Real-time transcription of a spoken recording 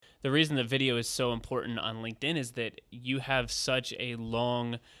the reason the video is so important on LinkedIn is that you have such a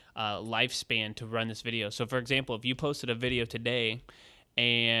long lifespan to run this video. So for example, if you posted a video today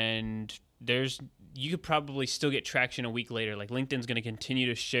and you could probably still get traction a week later. Like LinkedIn's going to continue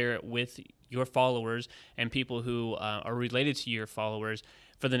to share it with your followers and people who are related to your followers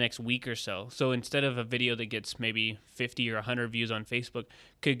for the next week or so. So instead of a video that gets maybe 50 or 100 views on Facebook,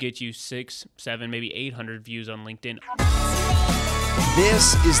 could get you 6, 7, maybe 800 views on LinkedIn.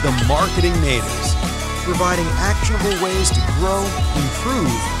 This is the Marketing Natives, providing actionable ways to grow,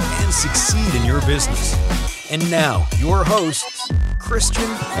 improve, and succeed in your business. And now, your hosts, Christian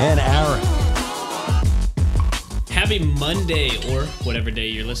and Aaron. Happy Monday, or whatever day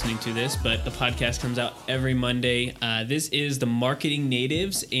you're listening to this, but the podcast comes out every Monday. This is the Marketing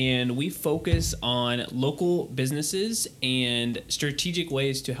Natives, and we focus on local businesses and strategic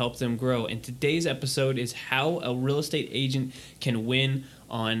ways to help them grow. And today's episode is how a real estate agent can win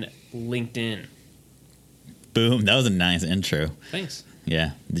on LinkedIn. Boom. That was a nice intro. Thanks.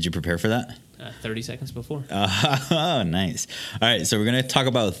 Yeah. Did you prepare for that? 30 seconds before. Oh, nice. All right. So we're going to talk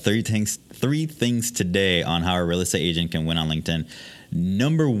about three things today on how a real estate agent can win on LinkedIn.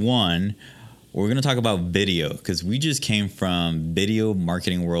 Number one, we're going to talk about video because we just came from Video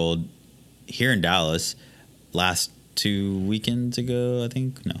Marketing World here in Dallas last 2 weekends ago, I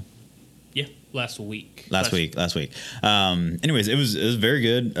think. No. Yeah, last week. Last week. Anyways, it was very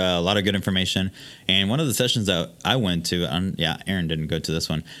good. A lot of good information. And one of the sessions that I went to, Aaron didn't go to this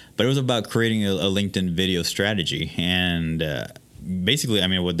one, but it was about creating a LinkedIn video strategy. And basically, I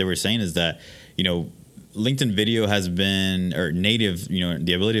mean, what they were saying is that, LinkedIn video has been, or native,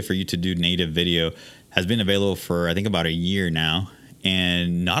 the ability for you to do native video has been available for, I think, about a year now.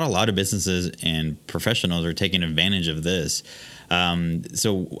 And not a lot of businesses and professionals are taking advantage of this.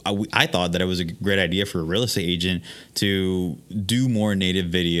 So I thought that it was a great idea for a real estate agent to do more native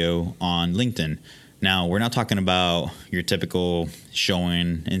video on LinkedIn. Now, we're not talking about your typical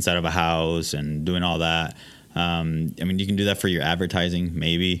showing inside of a house and doing all that. I mean, you can do that for your advertising,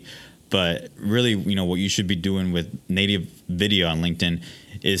 maybe. But really, what you should be doing with native video on LinkedIn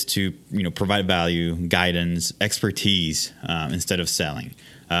is to, provide value, guidance, expertise instead of selling.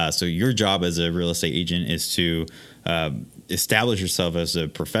 So your job as a real estate agent is to establish yourself as a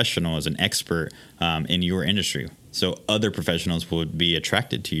professional, as an expert in your industry. So other professionals would be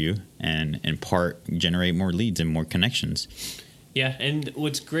attracted to you and in part generate more leads and more connections. Yeah, and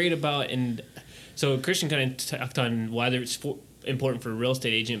what's great about, and so Christian kind of talked on why it's important for a real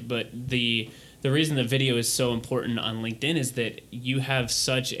estate agent, but the reason the video is so important on LinkedIn is that you have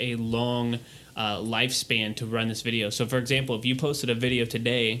such a long lifespan to run this video. So for example, if you posted a video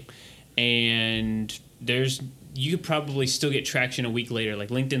today and you could probably still get traction a week later. Like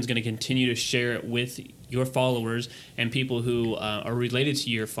LinkedIn's going to continue to share it with your followers and people who are related to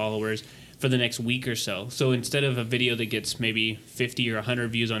your followers for the next week or so. So instead of a video that gets maybe 50 or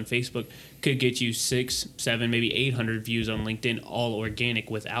 100 views on Facebook, could get you 6, 7, maybe 800 views on LinkedIn, all organic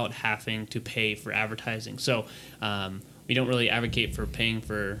without having to pay for advertising. So we don't really advocate for paying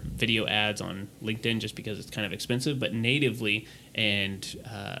for video ads on LinkedIn just because it's kind of expensive, but natively and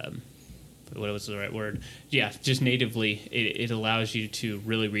what was the right word? Yeah, just natively, it allows you to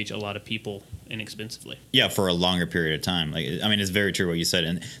really reach a lot of people inexpensively. Yeah, for a longer period of time. It's very true what you said,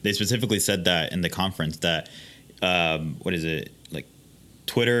 and they specifically said that in the conference that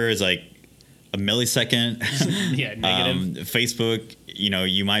Twitter is like a millisecond. Yeah, negative. Facebook,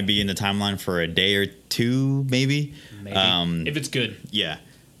 you might be in the timeline for a day or two, maybe. If it's good. Yeah.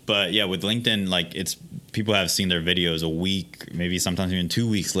 But yeah, with LinkedIn, people have seen their videos a week, maybe sometimes even 2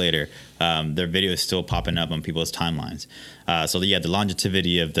 weeks later. Their video is still popping up on people's timelines. So the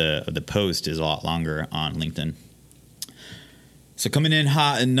longevity of the post is a lot longer on LinkedIn. So coming in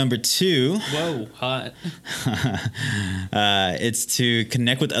hot in number 2. Whoa, hot. It's to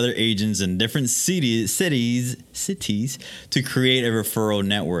connect with other agents in different cities to create a referral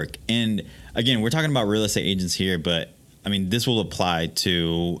network. And again, we're talking about real estate agents here, but this will apply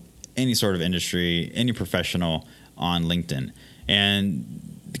to any sort of industry, any professional on LinkedIn.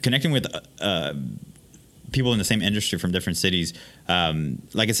 And connecting with people in the same industry from different cities,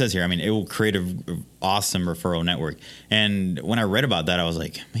 like it says here, it will create an awesome referral network. And when I read about that, I was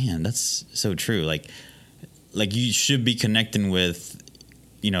like, man, that's so true. Like you should be connecting with,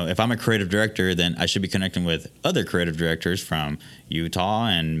 if I'm a creative director, then I should be connecting with other creative directors from Utah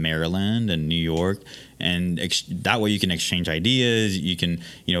and Maryland and New York. And that way you can exchange ideas. You can,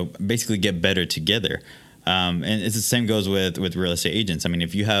 basically get better together. And it's the same goes with real estate agents.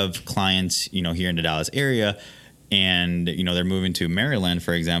 If you have clients, here in the Dallas area and, they're moving to Maryland,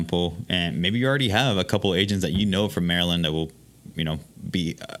 for example, and maybe you already have a couple agents that from Maryland that will,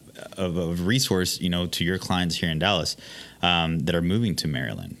 be of a resource, to your clients here in Dallas that are moving to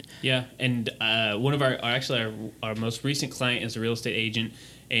Maryland. Yeah, and one of our most recent client is a real estate agent,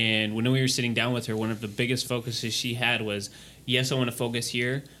 and when we were sitting down with her, one of the biggest focuses she had was, yes, I want to focus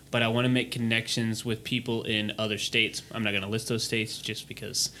here, but I want to make connections with people in other states. I'm not going to list those states just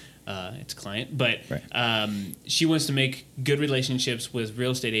because it's a client, but she wants to make good relationships with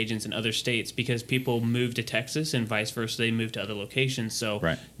real estate agents in other states because people move to Texas and vice versa. They move to other locations, so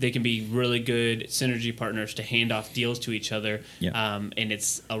they can be really good synergy partners to hand off deals to each other. Yep. And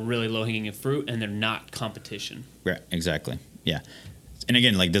it's a really low-hanging fruit, and they're not competition. Right, exactly. Yeah. And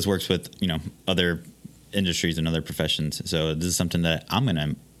again, like this works with, other industries and other professions. So this is something that I'm going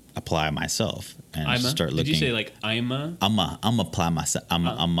to apply myself and start looking. Did you say like I'ma apply myself.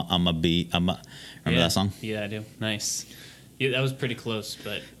 Remember that song? Yeah, I do. Nice. Yeah, that was pretty close,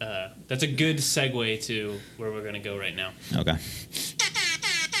 but that's a good segue to where we're going to go right now. Okay.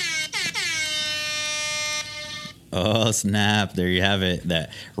 Oh, snap. There you have it.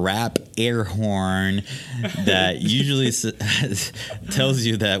 That rap air horn that usually tells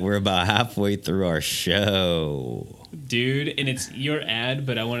you that we're about halfway through our show. Dude, and it's your ad,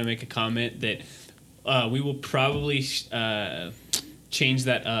 but I want to make a comment that we will probably change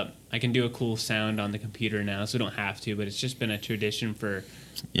that up. I can do a cool sound on the computer now, so we don't have to, but it's just been a tradition for...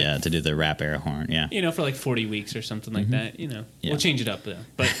 Yeah, to do the rap air horn, yeah. For like 40 weeks or something like that, Yeah. We'll change it up, though.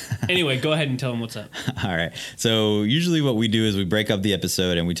 But anyway, go ahead and tell them what's up. All right. So usually what we do is we break up the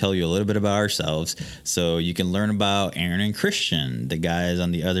episode and we tell you a little bit about ourselves so you can learn about Aaron and Christian, the guys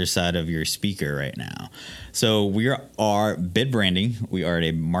on the other side of your speaker right now. So we are Bit Branding. We are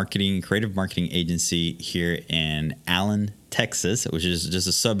a creative marketing agency here in Allen, Texas, which is just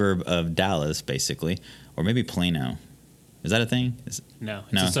a suburb of Dallas, basically, or maybe Plano. Is that a thing? No,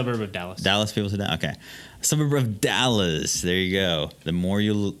 it's a suburb of Dallas. Dallas, people say that? Okay. A suburb of Dallas. There you go. The more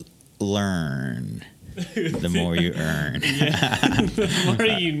you learn, the more you earn. The more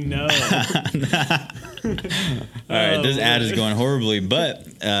you know. All right, this ad is going horribly,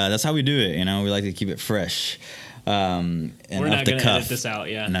 but that's how we do it. We like to keep it fresh. And we're not going to edit this out,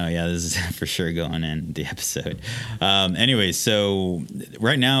 yeah. No, yeah, this is for sure going in the episode. Anyway, so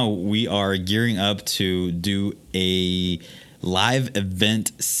right now we are gearing up to do a live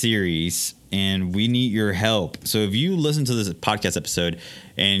event series, and we need your help. So if you listen to this podcast episode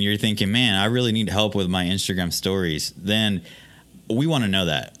and you're thinking, man, I really need help with my Instagram stories, then we want to know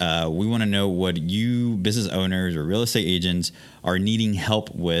that. We want to know what you business owners or real estate agents are needing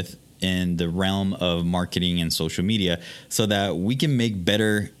help with in the realm of marketing and social media so that we can make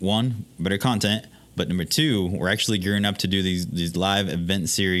better content. But number two, we're actually gearing up to do these live event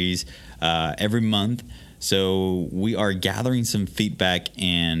series every month. So we are gathering some feedback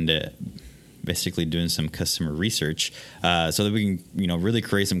and basically doing some customer research so that we can, really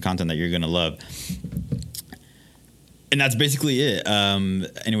create some content that you're going to love. And that's basically it.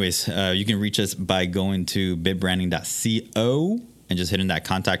 Anyways, you can reach us by going to bitbranding.co and just hitting that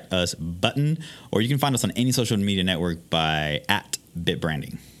contact us button, or you can find us on any social media network by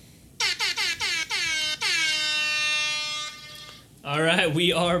 @bitbranding. All right,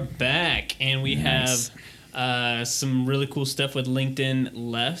 we are back, and we have some really cool stuff with LinkedIn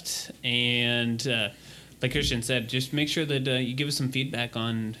left. And like Christian said, just make sure that you give us some feedback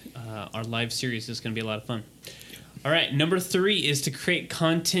on our live series. It's going to be a lot of fun. All right, number 3 is to create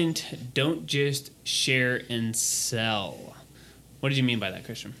content. Don't just share and sell. What did you mean by that,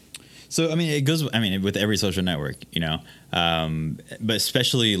 Christian? So, it goes, with every social network, but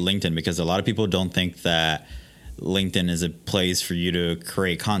especially LinkedIn, because a lot of people don't think that LinkedIn is a place for you to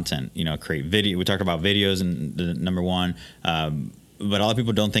create content, create video. We talked about videos and the number one, but a lot of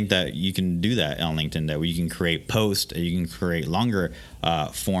people don't think that you can do that on LinkedIn, that you can create posts, you can create longer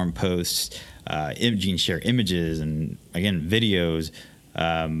form posts, you can share images and, again, videos,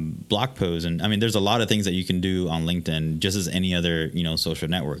 blog posts, and there's a lot of things that you can do on LinkedIn just as any other social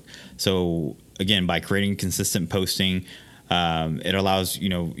network. So again, by creating consistent posting, it allows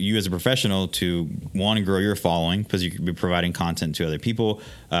you as a professional to grow your following because you can be providing content to other people.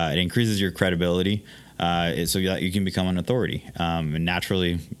 It increases your credibility so that you can become an authority and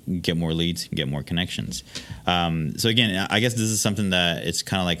naturally get more leads, get more connections. So again, I guess this is something that it's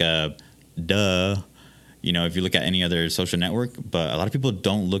kind of like a duh. If you look at any other social network, but a lot of people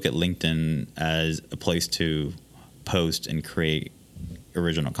don't look at LinkedIn as a place to post and create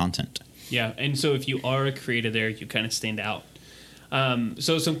original content. Yeah, and so if you are a creator there, you kind of stand out.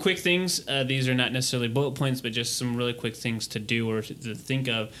 So some quick things. These are not necessarily bullet points, but just some really quick things to do or to think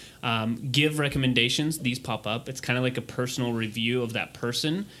of. Give recommendations. These pop up. It's kind of like a personal review of that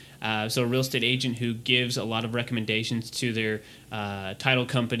person. So a real estate agent who gives a lot of recommendations to their title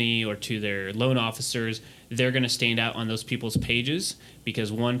company or to their loan officers, they're going to stand out on those people's pages because,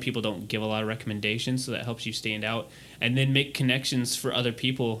 one, people don't give a lot of recommendations, so that helps you stand out. And then make connections for other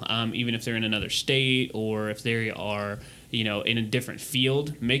people, even if they're in another state or if they are, in a different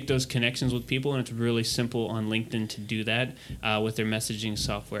field. Make those connections with people, and it's really simple on LinkedIn to do that with their messaging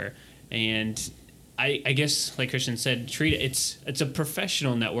software. And I guess, like Christian said, treat it. It's a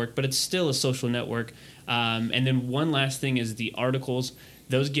professional network, but it's still a social network. And then one last thing is the articles.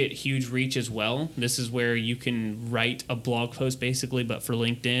 Those get huge reach as well. This is where you can write a blog post basically, but for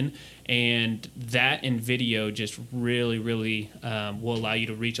LinkedIn. And that and video just really, really will allow you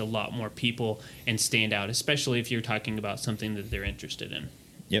to reach a lot more people and stand out, especially if you're talking about something that they're interested in.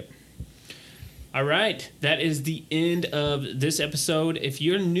 Yep. All right, that is the end of this episode. If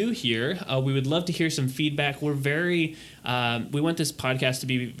you're new here, we would love to hear some feedback. We're we want this podcast to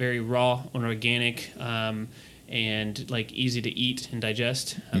be very raw and organic, and like easy to eat and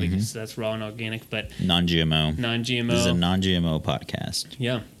digest because that's raw and organic, but non-GMO. Non-GMO. This is a non-GMO podcast.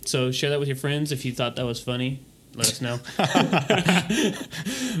 Yeah. So share that with your friends if you thought that was funny. Let us know.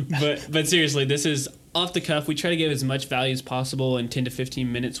 But seriously, this is off the cuff. We try to give as much value as possible in 10 to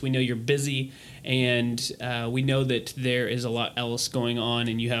 15 minutes. We know you're busy, and we know that there is a lot else going on,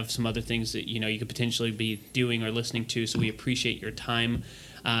 and you have some other things that you could potentially be doing or listening to. So we appreciate your time.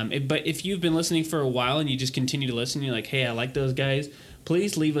 But if you've been listening for a while and you just continue to listen, you're like, hey, I like those guys,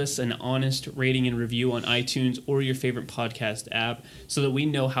 please leave us an honest rating and review on iTunes or your favorite podcast app so that we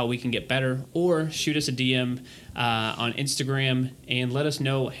know how we can get better, or shoot us a DM on Instagram and let us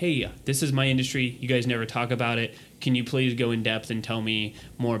know, hey, this is my industry. You guys never talk about it. Can you please go in depth and tell me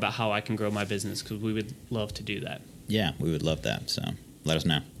more about how I can grow my business? Because we would love to do that. Yeah, we would love that. So let us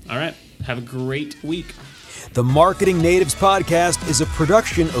know. All right. Have a great week. The Marketing Natives Podcast is a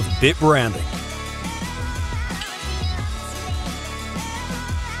production of Bit Branding.